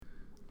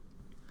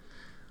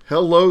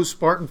Hello,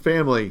 Spartan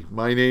family.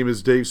 My name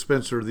is Dave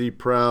Spencer, the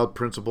proud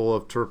principal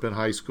of Turpin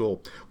High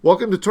School.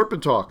 Welcome to Turpin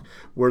Talk,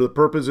 where the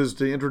purpose is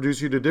to introduce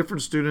you to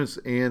different students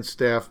and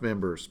staff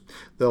members.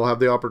 They'll have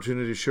the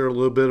opportunity to share a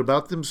little bit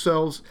about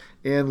themselves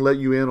and let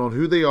you in on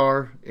who they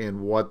are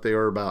and what they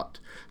are about.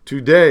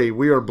 Today,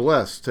 we are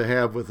blessed to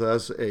have with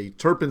us a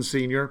Turpin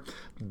senior,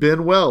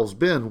 Ben Wells.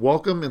 Ben,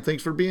 welcome and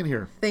thanks for being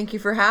here. Thank you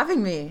for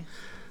having me.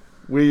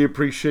 We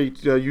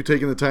appreciate you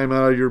taking the time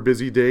out of your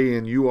busy day,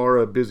 and you are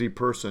a busy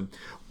person.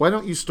 Why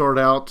don't you start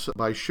out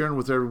by sharing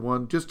with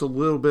everyone just a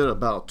little bit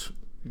about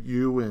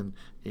you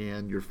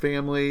and your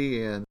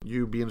family and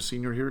you being a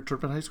senior here at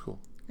Turpin High School?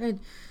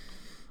 Good.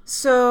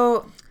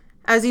 So,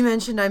 as you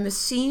mentioned, I'm a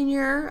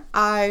senior.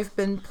 I've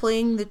been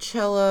playing the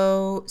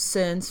cello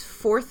since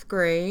 4th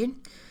grade,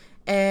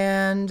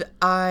 and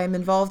I'm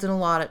involved in a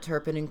lot at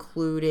Turpin,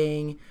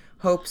 including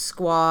Hope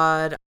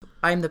Squad.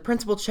 I'm the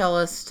principal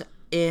cellist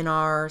in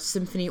our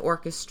symphony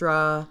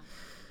orchestra,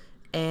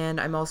 and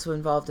I'm also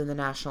involved in the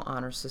National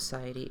Honor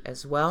Society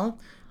as well.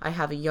 I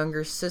have a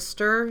younger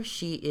sister.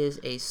 She is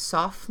a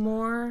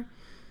sophomore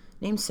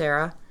named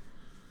Sarah,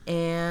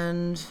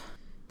 and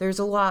there's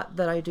a lot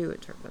that I do at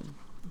Turpin.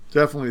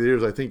 Definitely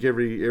there's. I think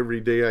every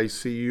day I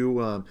see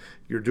you,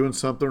 you're doing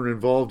something or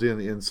involved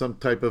in some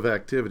type of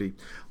activity.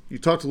 You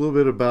talked a little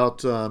bit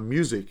about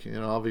music, and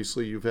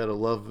obviously you've had a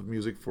love of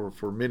music for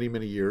many,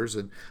 many years,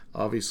 and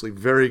obviously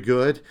very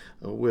good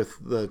with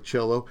the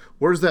cello.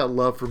 Where does that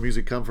love for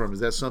music come from? Is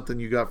that something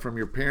you got from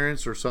your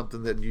parents or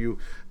something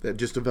that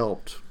just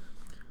developed?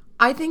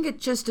 I think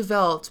it just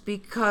developed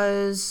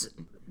because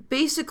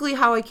basically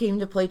how I came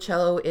to play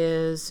cello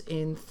is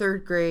in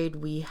 3rd grade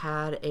we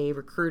had a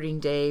recruiting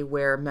day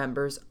where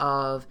members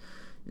of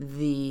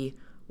the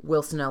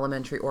Wilson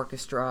Elementary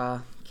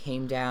Orchestra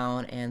came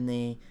down and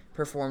they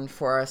performed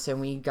for us,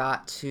 and we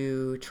got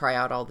to try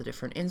out all the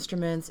different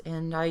instruments,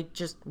 and I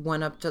just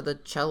went up to the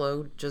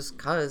cello just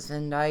 'cause,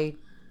 and I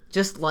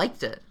just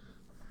liked it.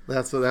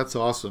 That's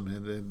awesome,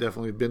 and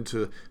definitely been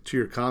to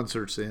your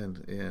concerts,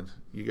 and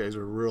you guys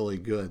are really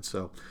good.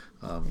 So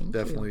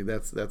definitely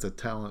that's a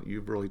talent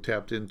you've really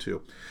tapped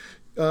into.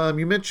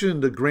 You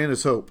mentioned the Grant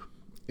is Hope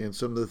and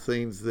some of the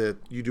things that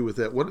you do with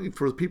that.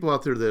 For the people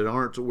out there that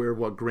aren't aware of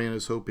what Grant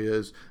is Hope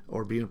is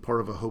or being part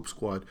of a Hope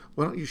Squad,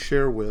 why don't you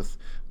share with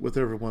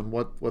everyone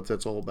what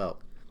that's all about?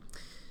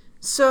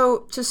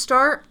 So to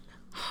start,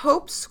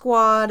 Hope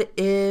Squad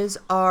is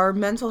our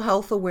mental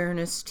health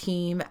awareness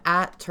team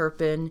at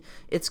Turpin.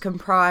 It's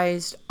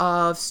comprised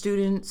of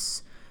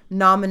students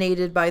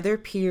nominated by their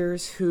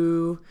peers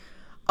who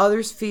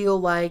others feel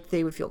like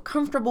they would feel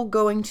comfortable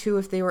going to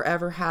if they were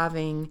ever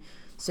having,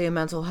 say, a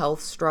mental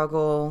health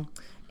struggle.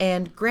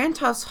 And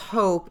Grant Us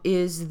Hope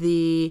is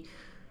the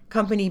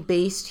company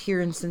based here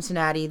in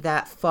Cincinnati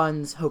that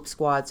funds Hope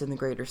Squads in the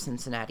greater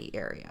Cincinnati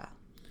area.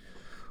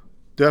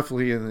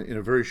 Definitely in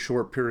a very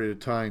short period of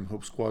time,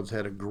 Hope Squad's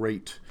had a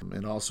great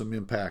and awesome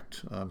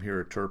impact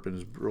here at Turpin.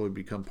 Has really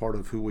become part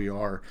of who we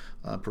are,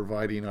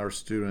 providing our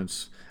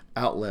students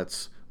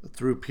outlets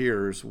through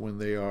peers when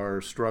they are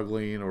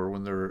struggling or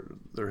when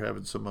they're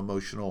having some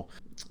emotional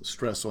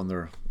stress on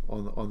their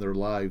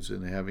lives,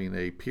 and having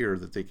a peer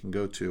that they can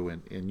go to,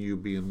 and you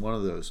being one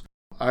of those.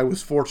 I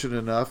was fortunate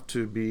enough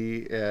to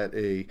be at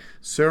a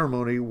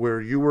ceremony where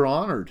you were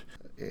honored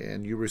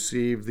and you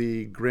received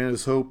the Grant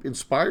is Hope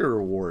Inspire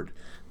Award.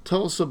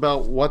 Tell us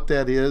about what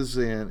that is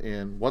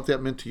and what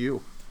that meant to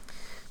you.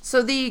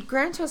 So the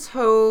Grant Us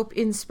Hope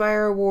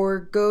Inspire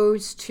Award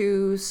goes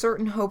to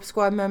certain Hope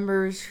Squad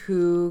members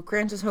who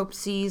Grant Us Hope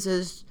sees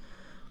as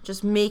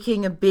just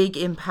making a big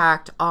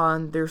impact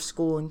on their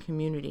school and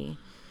community.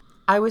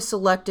 I was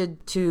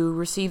selected to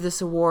receive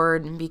this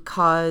award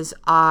because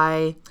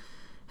I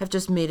have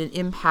just made an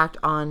impact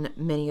on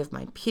many of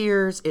my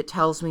peers. It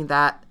tells me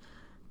that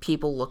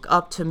people look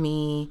up to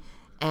me,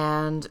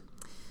 and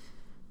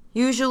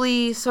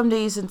usually some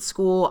days in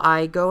school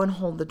I go and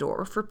hold the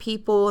door for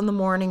people in the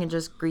morning and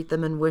just greet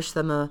them and wish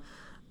them a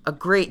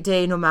great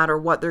day no matter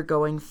what they're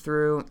going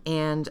through.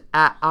 And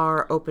at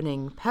our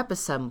opening pep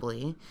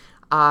assembly,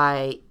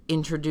 I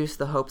introduced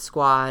the Hope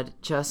Squad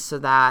just so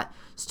that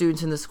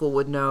students in the school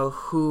would know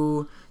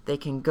who they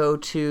can go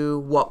to,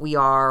 what we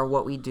are,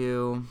 what we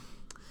do,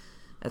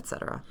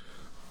 etc.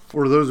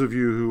 For those of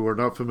you who are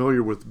not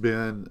familiar with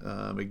Ben,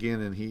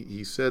 again, and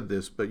he said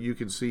this, but you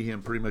can see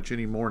him pretty much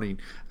any morning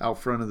out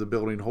front of the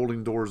building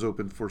holding doors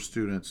open for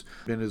students.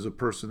 Ben is a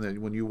person that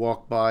when you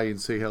walk by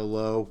and say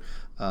hello,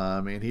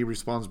 and he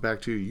responds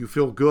back to you, you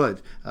feel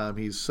good.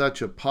 He's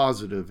such a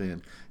positive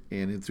and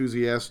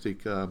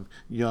enthusiastic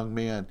young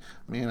man.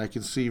 Man, I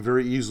can see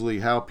very easily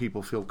how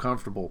people feel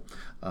comfortable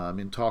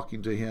in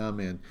talking to him,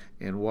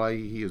 and why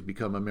he has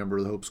become a member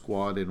of the Hope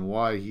Squad and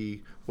why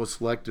he was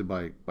selected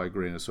by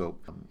Grant Us Hope.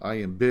 I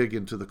am big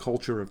into the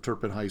culture of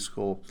Turpin High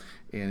School,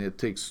 and it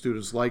takes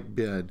students like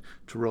Ben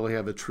to really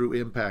have a true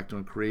impact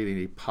on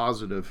creating a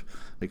positive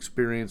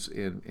experience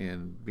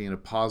and being a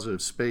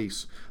positive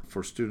space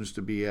for students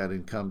to be at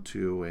and come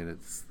to. And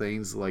it's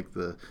things like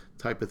the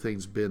type of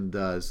things Ben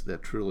does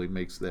that truly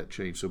makes that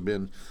change. So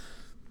Ben,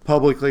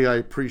 Publicly, I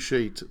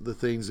appreciate the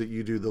things that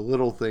you do, the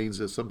little things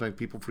that sometimes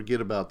people forget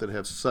about that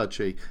have such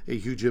a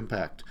huge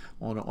impact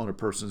on a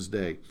person's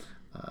day.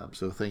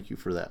 So thank you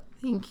for that.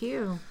 Thank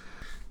you.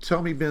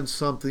 Tell me, Ben,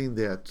 something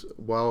that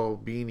while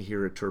being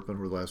here at Turpin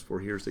over the last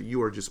 4 years that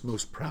you are just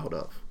most proud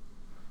of.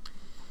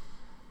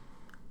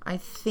 I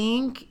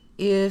think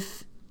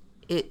if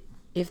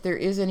there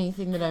is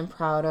anything that I'm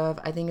proud of,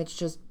 I think it's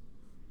just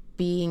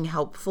being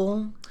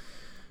helpful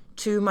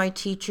to my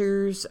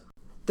teachers.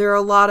 There are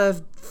a lot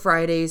of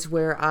Fridays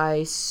where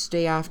I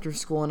stay after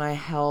school and I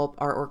help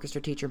our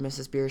orchestra teacher,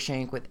 Mrs.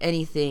 Biershank, with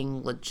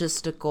anything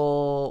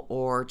logistical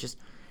or just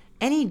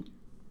any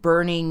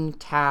burning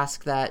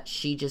task that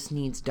she just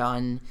needs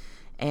done.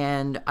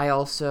 And I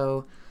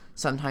also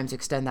sometimes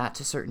extend that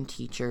to certain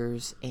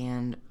teachers,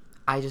 and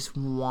I just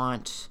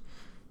want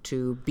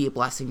to be a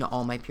blessing to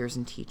all my peers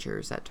and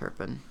teachers at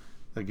Turpin.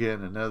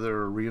 Again,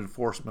 another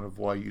reinforcement of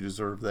why you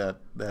deserve that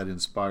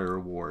Inspire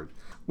Award.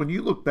 When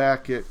you look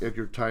back at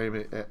your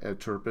time at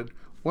Turpin,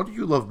 what do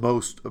you love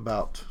most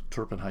about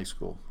Turpin High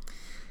School?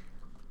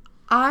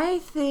 I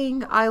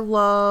think I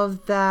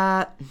love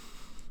that,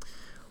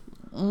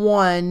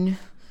 one,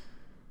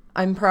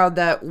 I'm proud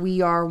that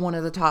we are one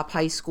of the top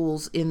high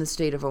schools in the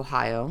state of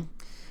Ohio.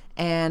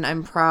 And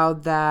I'm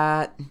proud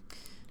that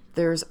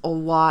there's a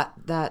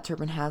lot that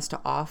Turpin has to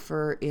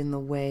offer in the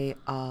way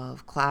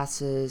of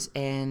classes.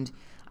 And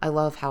I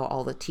love how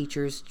all the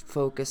teachers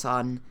focus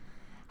on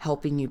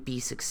helping you be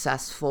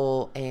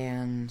successful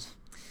and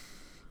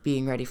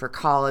being ready for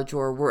college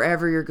or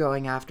wherever you're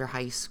going after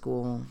high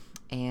school.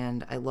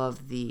 And I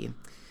love the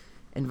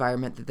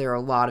environment that there are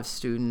a lot of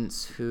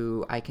students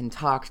who I can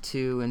talk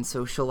to and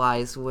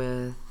socialize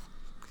with.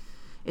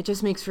 It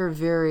just makes for a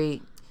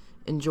very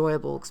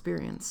enjoyable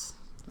experience.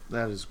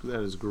 That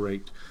is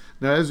great.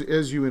 Now,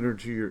 as you enter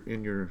into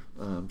your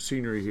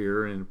senior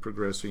year and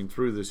progressing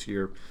through this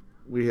year,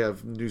 we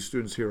have new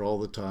students here all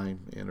the time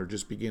and are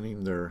just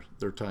beginning their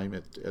time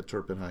at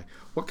Turpin High.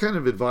 What kind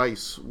of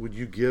advice would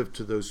you give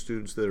to those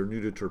students that are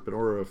new to Turpin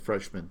or a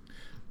freshman?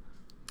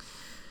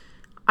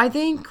 I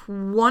think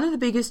one of the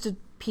biggest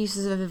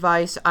pieces of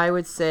advice I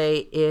would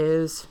say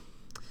is,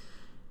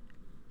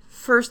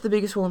 first, the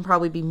biggest one would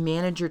probably be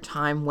manage your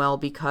time well,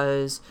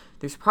 because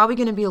there's probably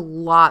going to be a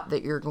lot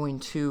that you're going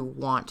to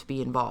want to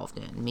be involved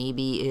in.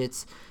 Maybe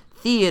it's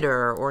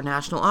theater or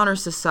National Honor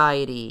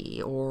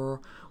Society or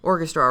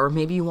orchestra, or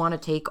maybe you want to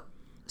take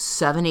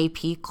 7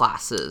 AP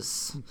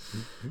classes.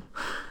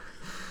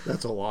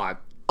 That's a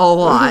lot. A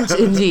lot,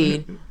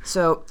 indeed.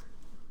 So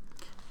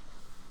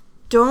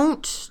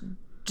don't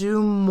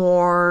do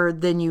more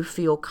than you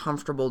feel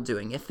comfortable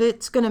doing. If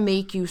it's going to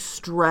make you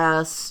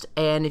stressed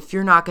and if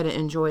you're not going to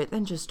enjoy it,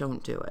 then just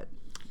don't do it.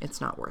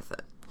 It's not worth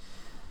it.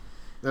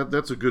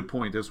 That's a good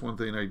point. That's one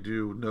thing I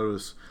do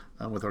notice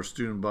with our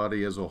student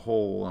body as a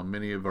whole.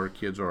 Many of our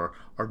kids are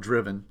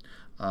driven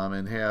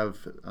and have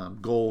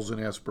goals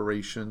and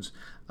aspirations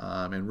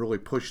and really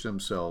push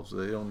themselves.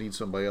 They don't need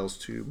somebody else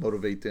to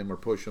motivate them or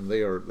push them.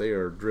 They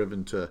are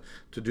driven to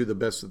do the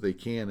best that they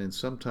can. And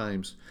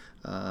sometimes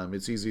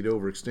it's easy to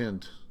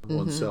overextend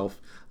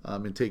oneself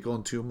and take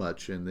on too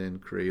much, and then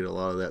create a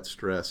lot of that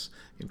stress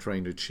in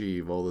trying to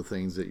achieve all the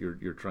things that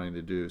you're trying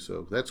to do.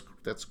 So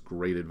that's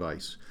great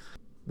advice.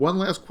 One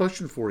last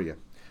question for you.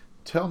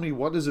 Tell me,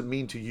 what does it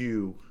mean to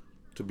you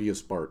to be a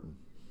Spartan?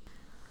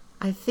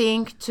 I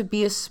think to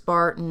be a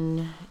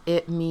Spartan,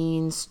 it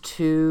means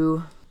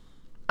to,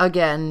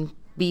 again,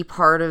 be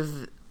part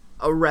of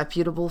a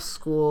reputable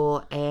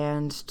school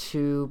and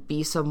to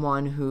be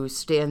someone who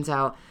stands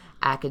out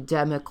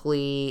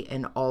academically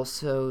and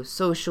also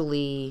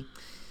socially.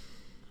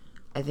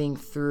 I think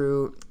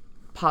through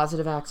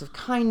positive acts of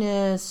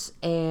kindness.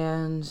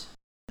 And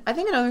I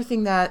think another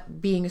thing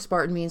that being a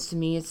Spartan means to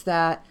me is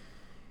that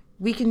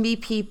we can be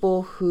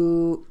people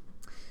who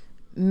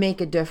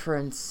make a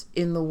difference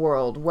in the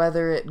world,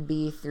 whether it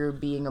be through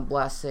being a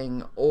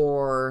blessing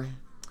or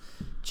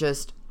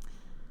just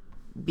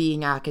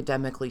being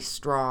academically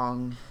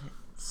strong,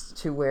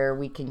 to where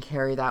we can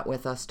carry that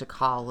with us to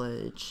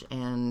college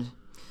and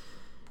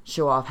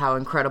show off how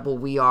incredible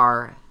we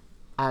are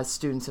as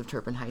students of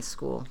Turpin High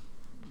School.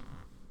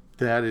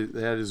 That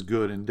is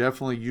good, and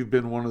definitely you've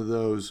been one of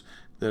those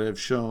that have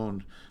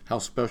shown how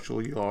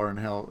special you are and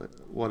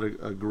what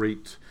a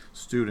great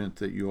student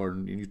that you are.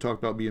 And you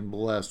talked about being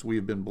blessed. We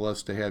have been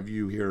blessed to have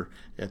you here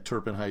at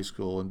Turpin High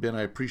School. And Ben,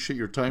 I appreciate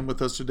your time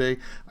with us today.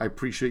 I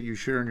appreciate you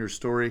sharing your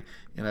story,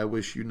 and I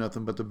wish you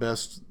nothing but the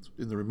best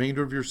in the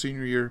remainder of your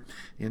senior year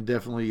and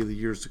definitely the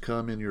years to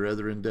come in your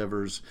other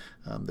endeavors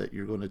that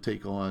you're going to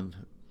take on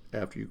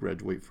after you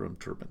graduate from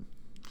Turpin.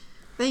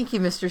 Thank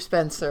you, Mr.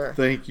 Spencer.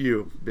 Thank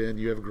you, Ben.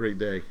 You have a great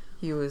day.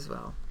 You as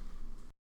well.